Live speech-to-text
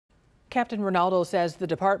Captain Rinaldo says the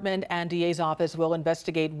department and DA's office will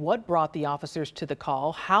investigate what brought the officers to the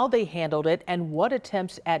call, how they handled it, and what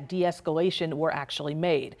attempts at de-escalation were actually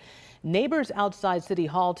made. Neighbors outside City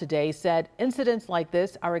Hall today said incidents like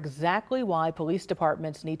this are exactly why police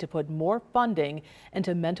departments need to put more funding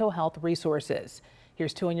into mental health resources.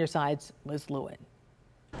 Here's 2 on your side's Liz Lewin.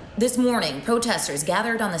 This morning, protesters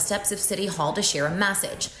gathered on the steps of City Hall to share a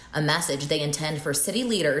message they intend for city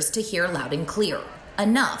leaders to hear loud and clear.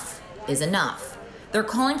 Enough is enough. They're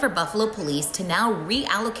calling for Buffalo police to now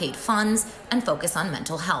reallocate funds and focus on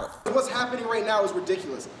mental health. What's happening right now is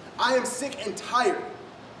ridiculous. I am sick and tired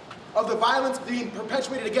of the violence being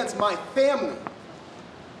perpetuated against my family.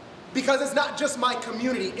 Because it's not just my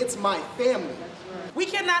community, it's my family. We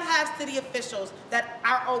cannot have city officials that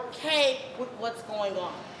are okay with what's going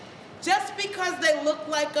on. Just because they look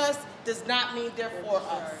like us does not mean they're for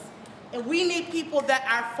us. And we need people that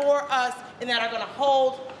are for us and that are going to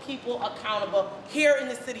hold people accountable here in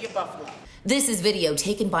the city of Buffalo. This is video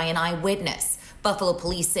taken by an eyewitness. Buffalo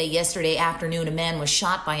police say yesterday afternoon a man was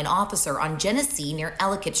shot by an officer on Genesee near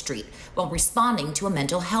Ellicott Street while responding to a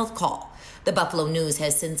mental health call. The Buffalo News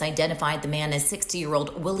has since identified the man as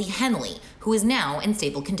 60-year-old Willie Henley, who is now in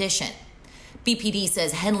stable condition. BPD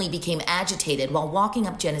says Henley became agitated while walking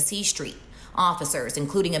up Genesee Street. Officers,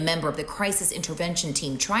 including a member of the crisis intervention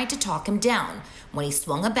team, tried to talk him down when he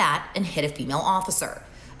swung a bat and hit a female officer.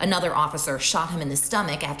 Another officer shot him in the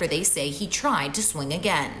stomach after they say he tried to swing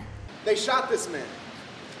again. They shot this man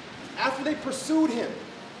after they pursued him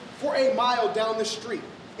for a mile down the street.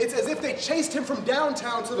 It's as if they chased him from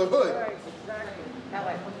downtown to the hood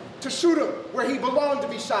to shoot him where he belonged to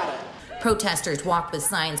be shot at. Protesters walked with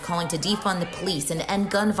signs calling to defund the police and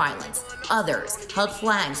end gun violence. Others held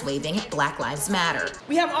flags waving Black Lives Matter.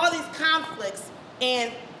 We have all these conflicts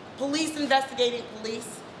and police investigating police.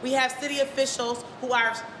 We have city officials who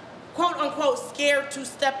are, quote unquote, scared to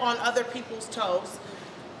step on other people's toes.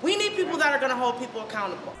 We need people that are going to hold people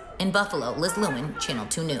accountable. In Buffalo, Liz Lewin, Channel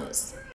 2 News.